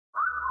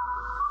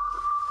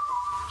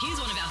Here's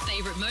one of our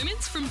favourite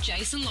moments from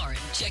Jason Lauren.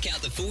 Check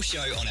out the full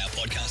show on our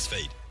podcast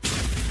feed.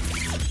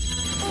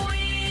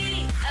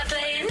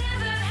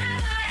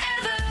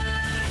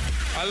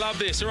 I love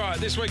this. All right,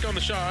 this week on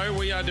the show,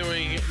 we are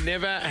doing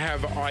Never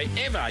Have I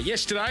Ever.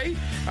 Yesterday,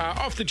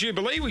 off the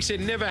Jubilee, we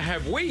said Never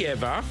Have We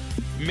Ever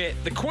Met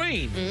the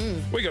Queen.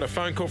 We got a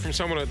phone call from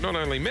someone that not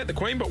only met the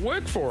Queen, but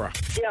worked for her.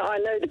 Yeah, I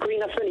know the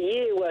Queen. I spent a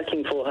year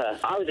working for her.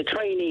 I was a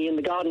trainee in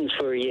the gardens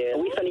for a year.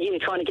 We spent a year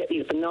trying to get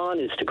these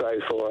bananas to grow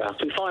for her.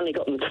 We finally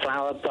got them to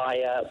flower by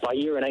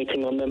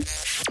urinating on them.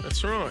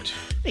 That's right.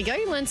 There you go,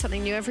 you learn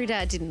something new every day.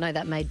 I didn't know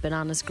that made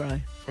bananas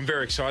grow. I'm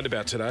very excited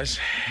about today's.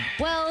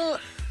 Well,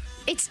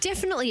 it's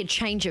definitely a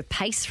change of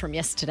pace from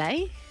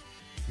yesterday.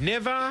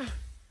 Never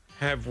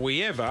have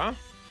we ever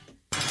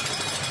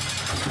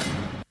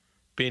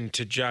been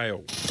to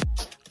jail.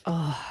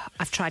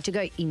 I've tried to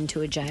go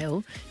into a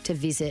jail to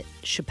visit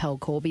Chappelle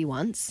Corby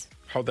once.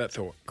 Hold that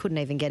thought. Couldn't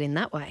even get in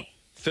that way.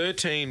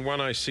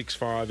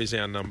 131065 is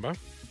our number.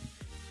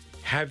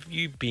 Have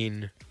you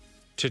been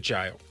to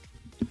jail?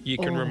 You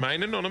can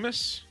remain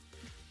anonymous.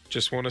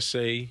 Just want to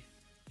see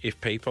if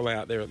people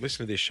out there that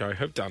listen to this show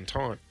have done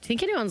time. Do you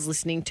think anyone's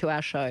listening to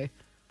our show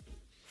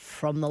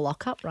from the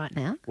lockup right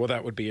now? Well,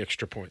 that would be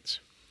extra points.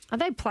 Are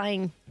they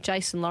playing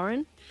Jason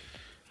Lauren?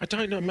 I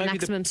don't know. Maybe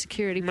Maximum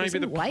security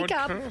prison? Maybe the Wake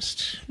up.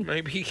 podcast.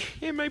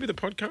 Maybe the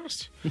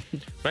podcast.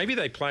 Maybe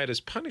they play it as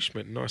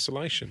punishment in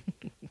isolation.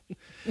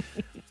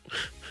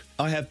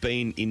 I have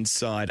been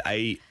inside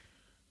a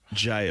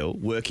jail,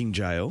 working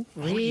jail.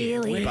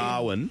 Really?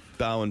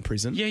 Barwon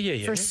prison.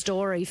 Yeah. For a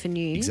story for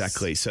news?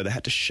 Exactly. So they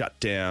had to shut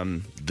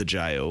down the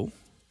jail,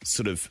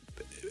 sort of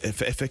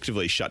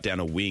effectively shut down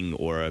a wing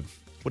or a,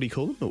 what do you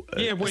call them?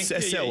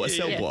 A cell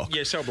block.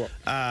 Yeah, cell block.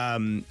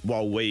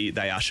 While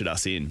they ushered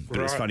us in. But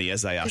it was Right. funny,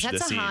 as they ushered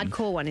Because us that's a in.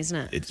 hardcore one, isn't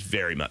it? It's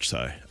very much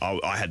so.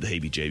 I had the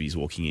heebie-jeebies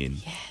walking in.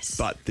 Yes.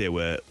 But there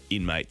were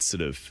inmates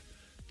sort of,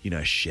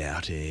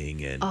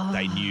 shouting, and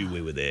they knew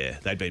we were there.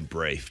 They'd been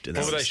briefed. And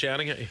What were they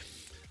shouting at you?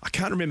 I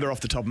can't remember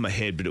off the top of my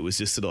head, but it was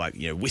just sort of like,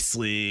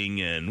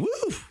 whistling and woo.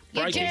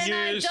 Breaking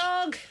news.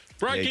 dog.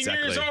 Breaking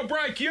exactly. news. I'll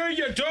break you,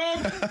 you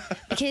dog.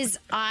 Because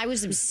I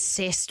was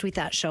obsessed with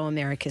that show,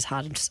 America's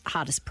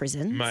Hardest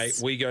Prisons. Mate,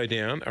 we go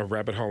down a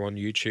rabbit hole on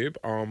YouTube.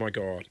 Oh, my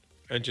God.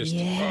 And just,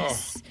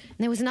 Yes. And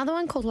there was another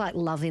one called like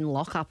Love in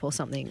Lockup or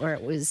something, where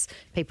it was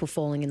people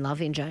falling in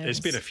love in jails. There's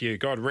been a few.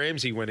 God,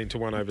 Ramsey went into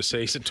one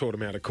overseas and taught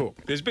him how to cook.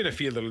 There's been a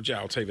few little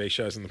jail TV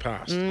shows in the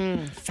past.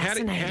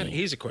 Fascinating.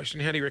 Here's a question.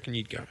 How do you reckon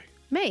you'd go?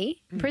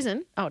 Me?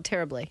 Prison? Oh,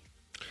 terribly.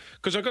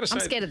 Because I've got to say...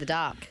 I'm scared of the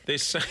dark.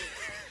 There's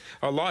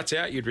lights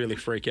out, you'd really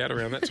freak out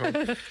around that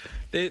time.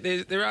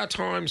 There are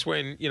times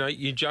when,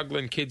 you're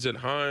juggling kids at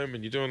home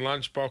and you're doing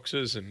lunch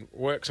boxes and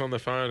work's on the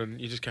phone and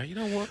you just go, you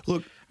know what?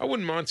 Look, I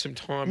wouldn't mind some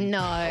time No,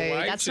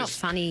 away. that's not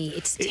funny.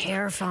 It's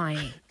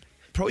terrifying.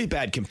 Probably a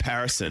bad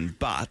comparison,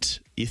 but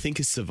you think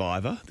of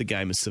Survivor, the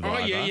game of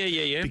Survivor. Oh,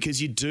 yeah.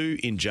 Because you do,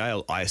 in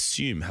jail, I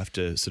assume, have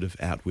to sort of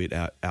outwit,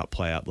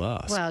 outplay,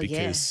 outlast. Well,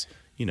 because,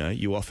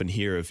 you often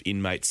hear of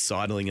inmates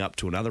sidling up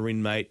to another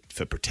inmate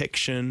for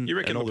protection. You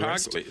reckon and all the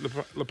rest.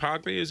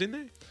 Lepagli is in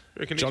there?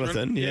 Reckon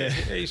Jonathan, yeah.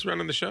 He's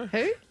running the show.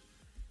 Who?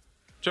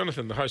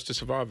 Jonathan, the host of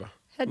Survivor.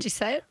 How'd you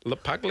say it?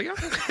 Lepaglia?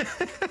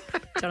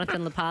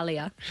 Jonathan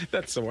Lapalia.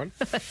 That's the one.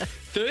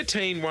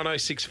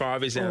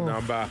 131065 is our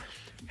number.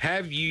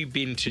 Have you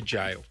been to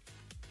jail?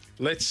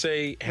 Let's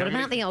see. What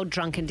about the old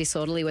drunk and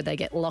disorderly where they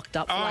get locked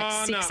up for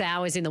like 6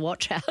 hours in the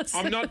watch house?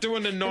 I'm not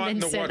doing a night in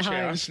the sent watch home.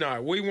 house.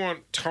 No, we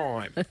want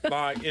time.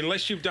 Like,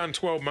 unless you've done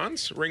 12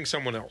 months, ring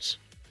someone else.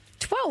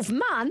 12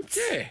 months?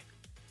 Yeah.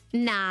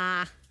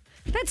 Nah.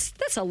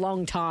 That's a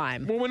long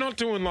time. Well, we're not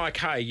doing like,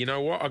 hey, you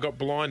know what? I got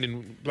blind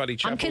in bloody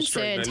Chapel I'm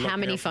Street. and concerned they how locked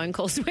me many up. phone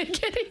calls we're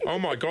getting. Oh,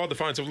 my God, the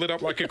phones have lit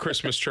up like a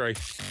Christmas tree.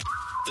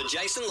 The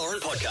Jason Lauren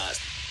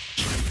Podcast.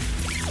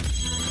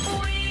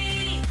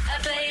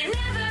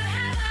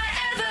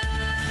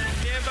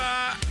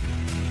 Never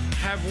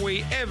have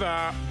we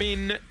ever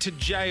been to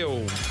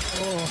jail.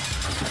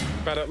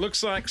 But it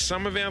looks like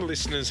some of our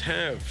listeners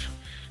have.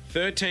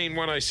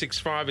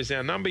 131065 is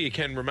our number. You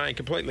can remain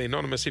completely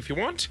anonymous if you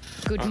want.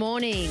 Good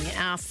morning.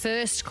 Our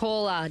first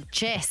caller,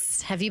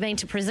 Jess. Have you been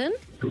to prison?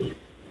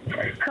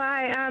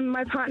 Hi,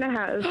 my partner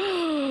has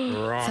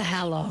Right. For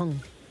how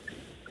long?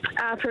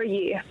 for a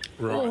year.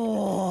 Right. Can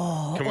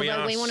Although we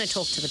ask- want to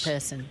talk to the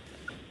person.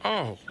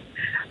 Oh.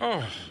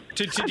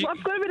 Did you...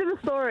 I've got a bit of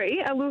a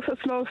story, a little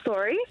small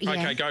story.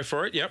 Okay, go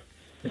for it. Yep.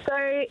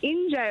 So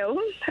in jail,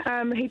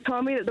 he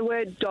told me that the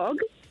word dog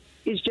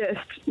is just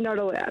not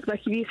allowed.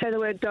 Like if you say the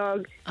word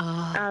dog,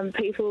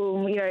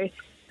 people,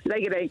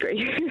 they get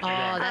angry.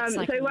 Oh, that's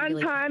like so one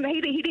really- time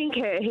he didn't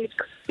care. He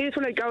just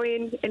wanted to go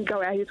in and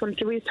go out. He just wanted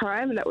to do his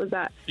time, and that was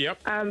that.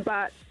 Yep.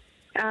 But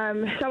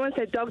someone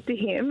said dog to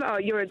him. Oh,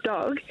 you're a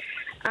dog,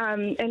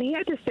 and he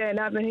had to stand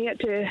up and he had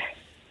to,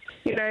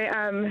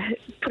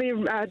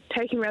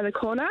 take him around the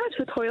corner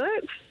to the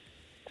toilet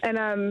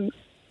and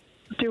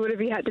do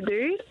whatever he had to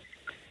do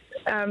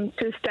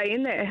to stay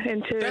in there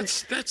and to.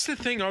 That's the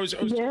thing. I was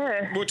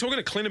Yeah. We were talking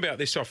to Clint about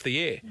this off the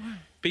air.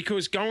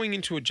 Because going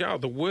into a jail,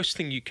 the worst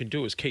thing you can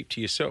do is keep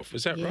to yourself.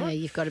 Is that Yeah, right?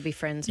 you've got to be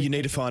friends. You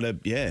need to find a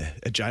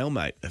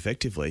jailmate,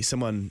 effectively,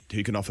 someone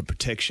who can offer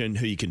protection,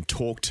 who you can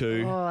talk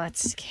to. Oh,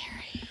 that's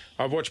scary.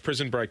 I've watched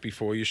Prison Break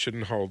before. You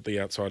shouldn't hold the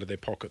outside of their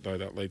pocket, though.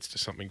 That leads to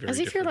something very As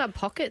if different. you're allowed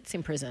pockets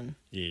in prison.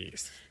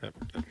 Yes.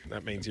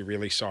 That means you're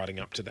really siding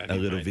up to that. A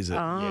little inmate. visit.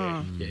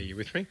 Yeah, you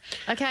with me?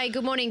 Okay,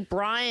 good morning.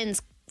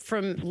 Brian's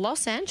from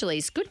Los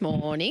Angeles. Good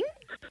morning.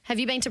 Have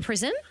you been to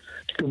prison?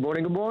 Good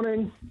morning, good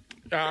morning.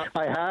 I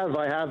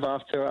have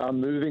after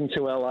moving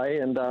to LA,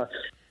 and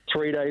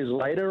 3 days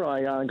later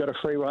I got a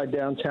free ride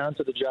downtown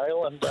to the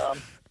jail and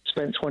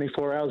spent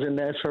 24 hours in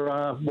there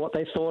for what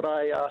they thought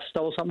I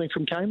stole something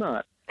from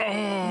Kmart.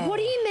 What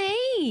do you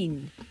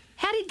mean?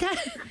 How did that...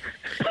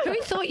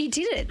 Who thought you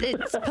did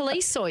it? The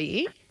police saw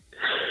you?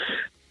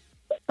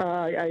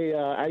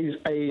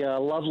 A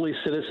lovely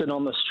citizen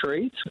on the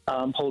street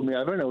pulled me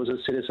over, and it was a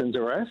citizen's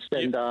arrest.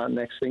 And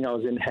next thing, I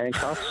was in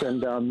handcuffs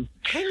and on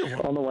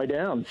the way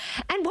down.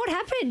 And what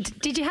happened?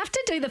 Did you have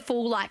to do the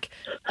full, like,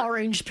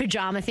 orange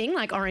pajama thing,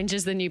 like orange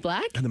is the new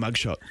black? And the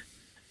mugshot.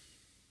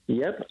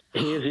 Yep.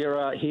 Here's your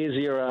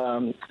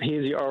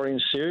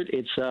orange suit.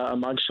 It's a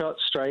mugshot,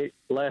 straight,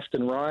 left,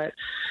 and right.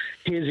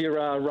 Here's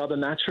your rubber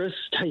mattress.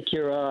 Take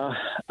your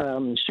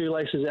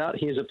shoelaces out.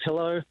 Here's a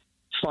pillow.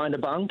 Find a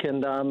bunk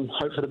and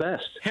hope for the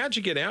best. How'd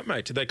you get out,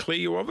 mate? Did they clear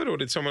you of it, or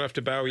did someone have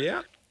to bail you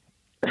out?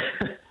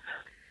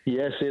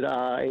 Yes,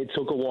 it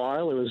took a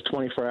while. It was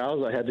 24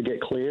 hours. I had to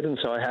get cleared, and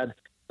so I had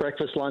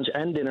breakfast, lunch,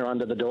 and dinner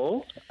under the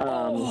door. It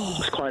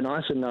was quite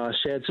nice, and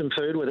shared some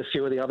food with a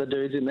few of the other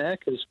dudes in there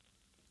because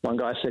one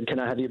guy said, "Can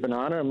I have your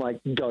banana?" I'm like,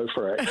 "Go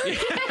for it." You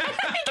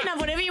can have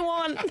whatever you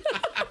want.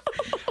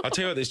 I'll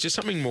tell you what, there's just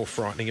something more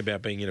frightening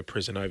about being in a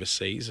prison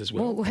overseas as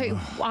well. Well,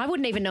 I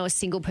wouldn't even know a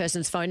single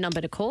person's phone number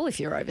to call if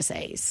you're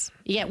overseas.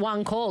 You get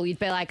one call, you'd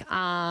be like,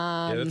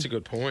 Yeah, that's a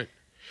good point.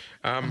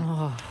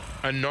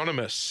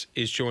 Anonymous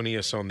is joining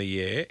us on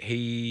the air.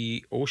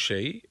 He or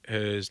she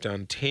has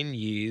done 10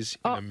 years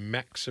in a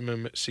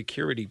maximum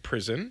security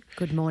prison.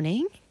 Good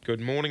morning.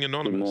 Good morning,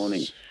 Anonymous. Good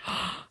morning.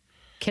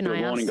 Can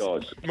I ask? Good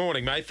morning, guys.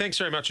 Morning, mate. Thanks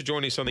very much for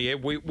joining us on the air.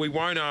 We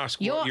won't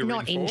ask what You're you're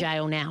not in for.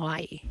 jail now,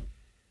 are you?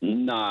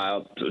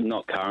 No,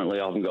 not currently.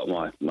 I haven't got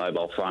my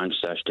mobile phone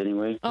stashed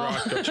anywhere. Right,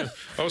 gotcha.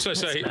 I also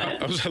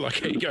like,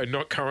 here you go,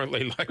 not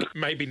currently, like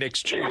maybe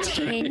next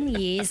Tuesday. 10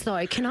 years,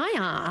 though. Can I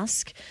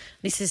ask,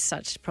 this is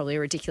probably a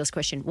ridiculous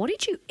question. What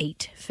did you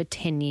eat for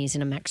 10 years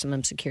in a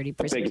maximum security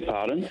prison? Beg your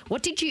pardon?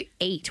 What did you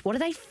eat? What do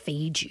they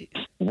feed you?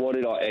 What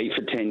did I eat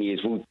for 10 years?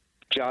 Well,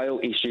 jail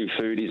issue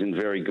food isn't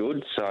very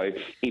good, so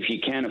if you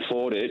can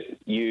afford it,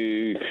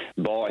 you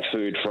buy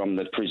food from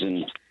the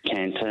prison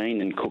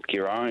canteen and cook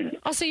your own.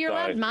 Oh, so you're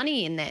allowed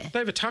money in there? They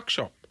have a tuck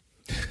shop.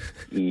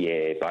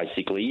 Yeah,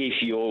 basically,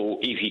 if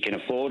you can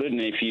afford it,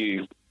 and if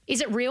you...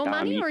 Is it real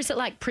money or is it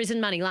like prison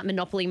money, like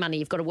Monopoly money?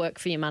 You've got to work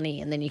for your money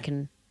and then you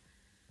can...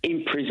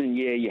 In prison,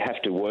 yeah, you have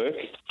to work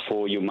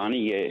for your money,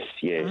 yes.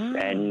 Ah.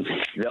 And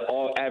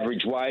the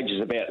average wage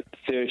is about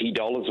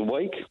 $30 a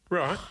week.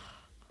 Right.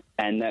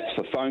 And that's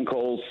for phone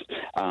calls,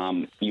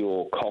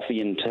 your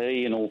coffee and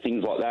tea and all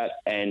things like that,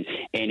 and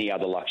any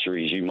other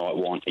luxuries you might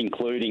want,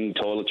 including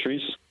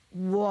toiletries.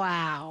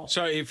 Wow.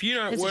 So if you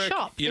don't There's a work,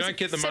 shop. you There's don't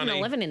get the a money.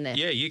 7-Eleven in there.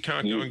 Yeah, you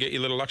can't go and get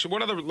your little luxury.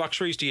 What other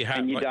luxuries do you have?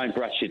 And you don't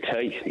brush your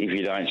teeth if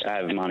you don't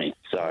have money.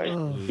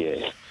 So,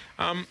 yeah.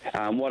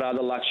 What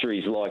other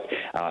luxuries like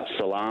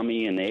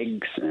salami and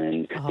eggs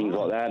and things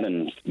like that,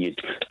 and you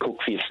cook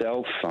for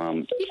yourself.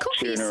 You cook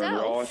for tuna yourself?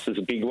 and rice is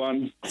a big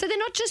one. So they're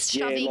not just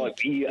shoving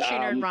tuna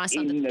and rice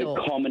under the door?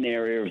 In the common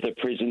area of the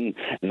prison,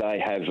 they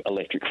have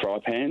electric fry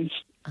pans.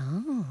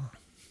 Oh.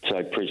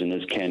 So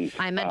prisoners can...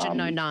 I imagine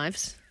no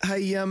knives.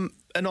 Hey,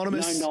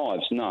 Anonymous. No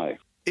knives, no.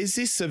 Is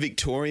this a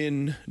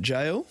Victorian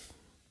jail?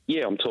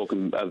 Yeah, I'm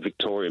talking a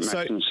Victorian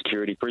maximum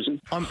security prison.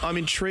 I'm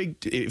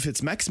intrigued. If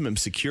it's maximum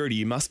security,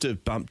 you must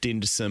have bumped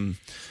into some,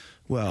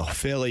 well,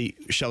 fairly,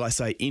 shall I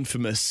say,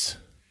 infamous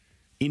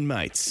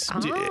inmates.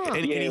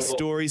 Any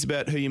stories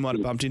about who you might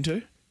have bumped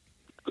into?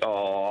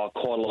 Oh,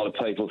 quite a lot of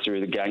people through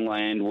the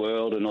gangland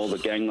world and all the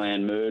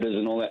gangland murders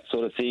and all that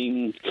sort of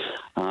thing.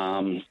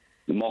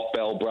 The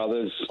Mockbell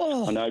brothers,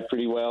 I know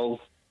pretty well.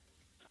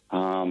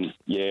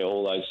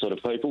 All those sort of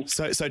people.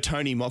 So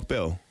Tony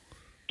Mockbell?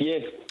 Yeah.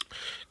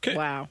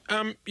 Wow.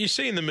 You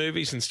see in the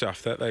movies and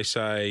stuff that they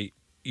say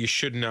you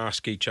shouldn't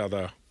ask each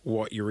other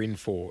what you're in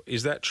for.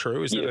 Is that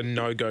true? Is that a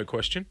no-go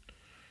question?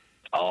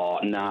 Oh,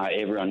 no,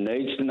 everyone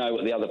needs to know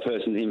what the other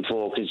person's in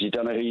for because you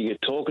don't know who you're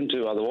talking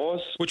to otherwise.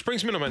 Which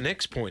brings me to my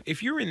next point.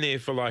 If you're in there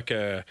for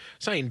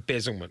say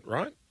embezzlement,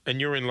 right? And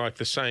you're in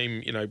the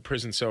same,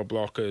 prison cell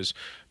block as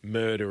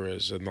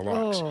murderers and the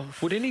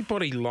likes, would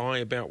anybody lie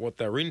about what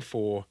they're in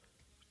for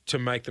to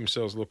make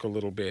themselves look a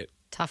little bit...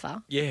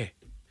 tougher? Yeah.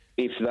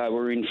 If they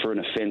were in for an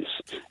offence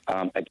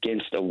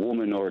against a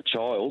woman or a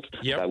child,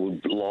 they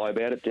would lie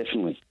about it,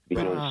 definitely.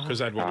 Because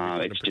they'd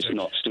want it's just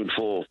not stood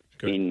for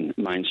in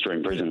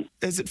mainstream prison.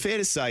 Is it fair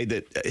to say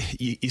that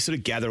you sort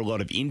of gather a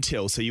lot of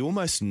intel, so you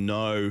almost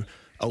know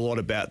a lot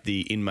about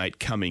the inmate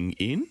coming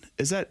in?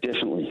 Is that...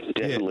 Definitely.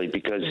 definitely,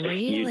 because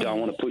you don't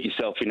want to put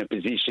yourself in a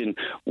position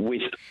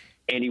with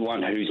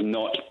anyone who's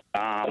not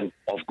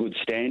of good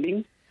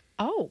standing.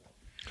 Oh.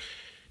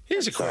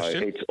 Here's a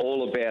question. So it's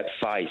all about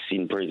face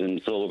in prison.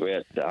 It's all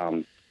about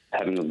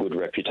having a good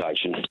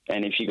reputation.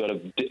 And if you got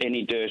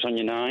any dirt on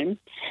your name,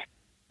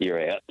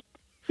 you're out.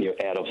 You're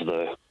out of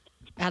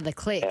the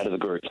clique. Out of the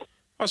group.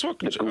 I was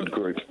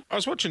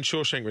watching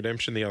Shawshank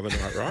Redemption the other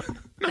night, right?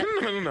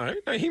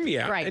 No, hear me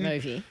out. Great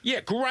movie.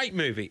 Yeah, great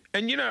movie.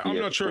 And, I'm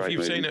not sure if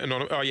you've seen it or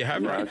not. Oh, you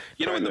have, right?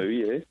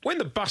 When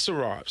the bus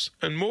arrives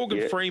and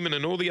Morgan Freeman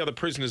and all the other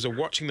prisoners are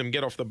watching them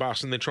get off the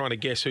bus and they're trying to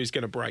guess who's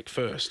going to break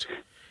first.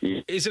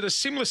 Yeah. Is it a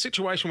similar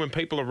situation when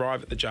people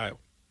arrive at the jail?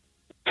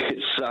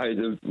 So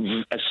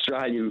the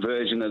Australian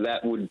version of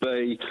that would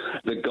be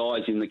the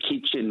guys in the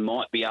kitchen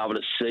might be able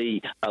to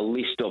see a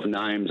list of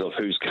names of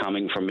who's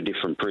coming from a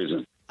different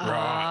prison.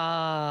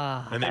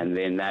 Right. And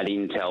then that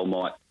intel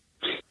might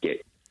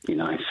get,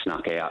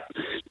 snuck out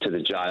to the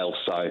jail.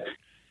 So,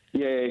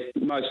 yeah,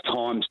 most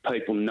times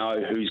people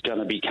know who's going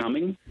to be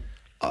coming.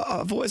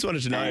 I've always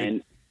wanted to know.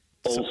 And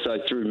also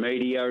through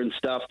media and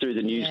stuff, through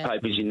the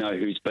newspapers, you know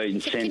who's been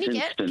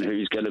sentenced and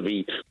who's going to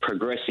be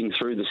progressing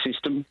through the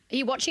system. Are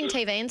you watching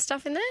TV and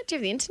stuff in there? Do you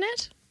have the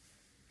internet?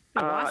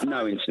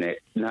 No internet,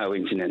 no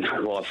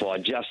Wi-Fi,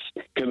 just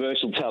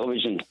commercial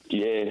television,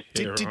 yeah.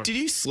 Did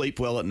you sleep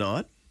well at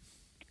night?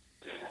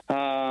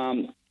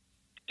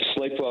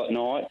 Sleep well at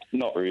night?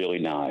 Not really,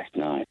 no.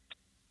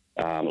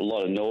 A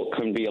lot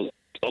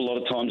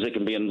of times there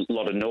can be a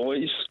lot of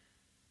noise,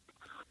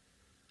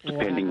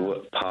 depending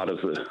what part of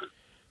the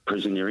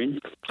prison you're in.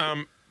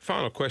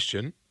 Final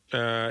question.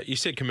 You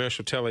said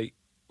commercial telly.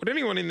 Would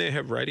anyone in there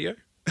have radio?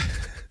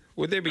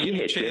 Would there be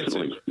any chance?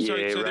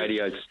 Definitely.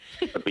 Radio's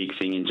a big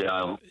thing in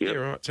jail. Yep. Yeah,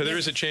 right. So there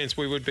is a chance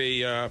we would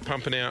be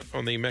pumping out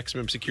on the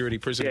maximum security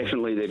prison.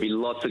 Definitely. There'd be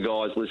lots of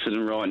guys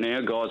listening right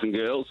now, guys and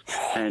girls,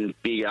 and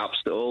big ups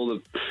to all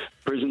the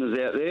prisoners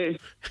out there.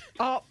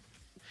 Oh,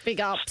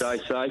 big ups. Stay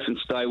safe and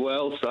stay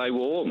well, stay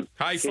warm.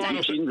 Hey,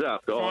 chins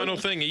up, guys. Final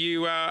thing.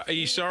 Are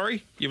you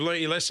sorry? You've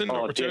learnt your lesson?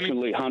 Oh,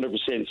 definitely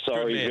 100%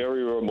 sorry.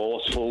 Very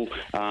remorseful.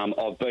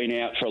 I've been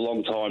out for a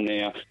long time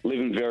now,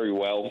 living very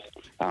well,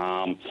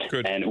 and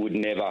would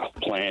never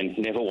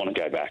want to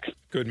go back.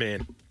 Good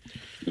man.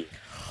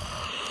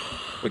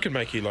 We could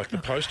make you like the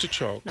poster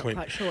child, Clint.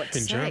 Not quite sure what to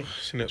in jail.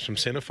 Send out some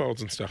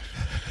centerfolds and stuff.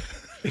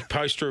 Big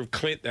poster of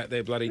Clint that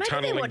they're bloody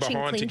tunnelling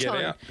behind Clint to get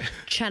out.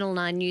 Channel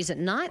 9 News at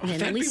night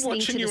and then listening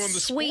to the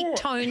sweet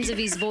tones of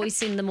his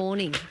voice in the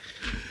morning.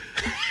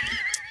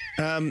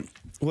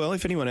 Well,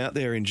 if anyone out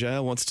there in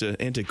jail wants to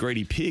enter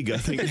Greedy Pig, I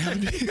think...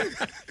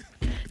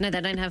 No, they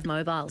don't have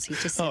mobiles. He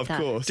just said of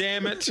course.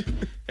 Damn it.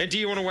 And do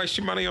you want to waste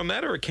your money on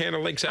that or a can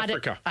of Lynx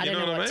Africa? I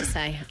don't know what to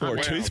say. Or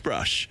a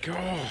toothbrush.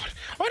 God.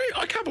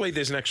 I can't believe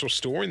there's an actual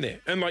store in there.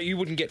 And, you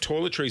wouldn't get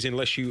toiletries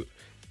unless you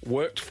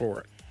worked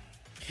for it.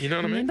 You know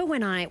what I mean? Remember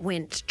when I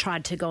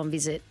tried to go and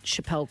visit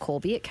Chappelle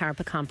Corby at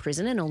Carapacan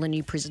Prison and all the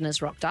new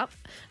prisoners rocked up?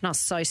 And I was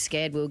so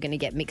scared we were going to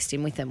get mixed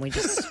in with them. We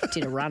just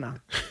did a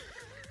runner.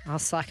 I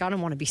was like, I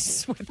don't want to be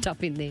swept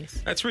up in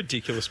this. That's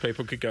ridiculous.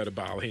 People could go to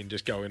Bali and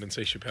just go in and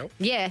see Chappelle.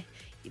 Yeah.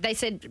 They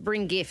said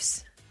bring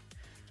gifts.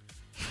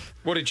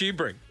 What did you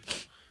bring?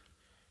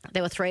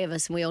 There were 3 of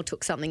us and we all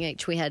took something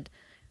each. We had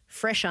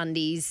fresh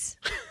undies,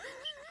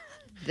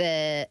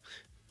 the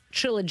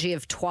trilogy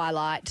of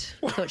Twilight.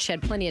 I thought she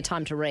had plenty of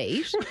time to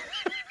read.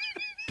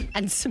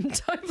 And some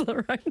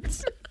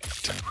Toblerones.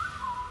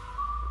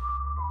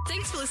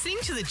 Thanks for listening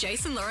to the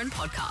Jason Lauren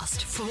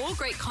podcast. For more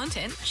great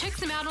content, check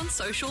them out on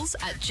socials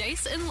at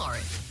Jason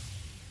Lauren.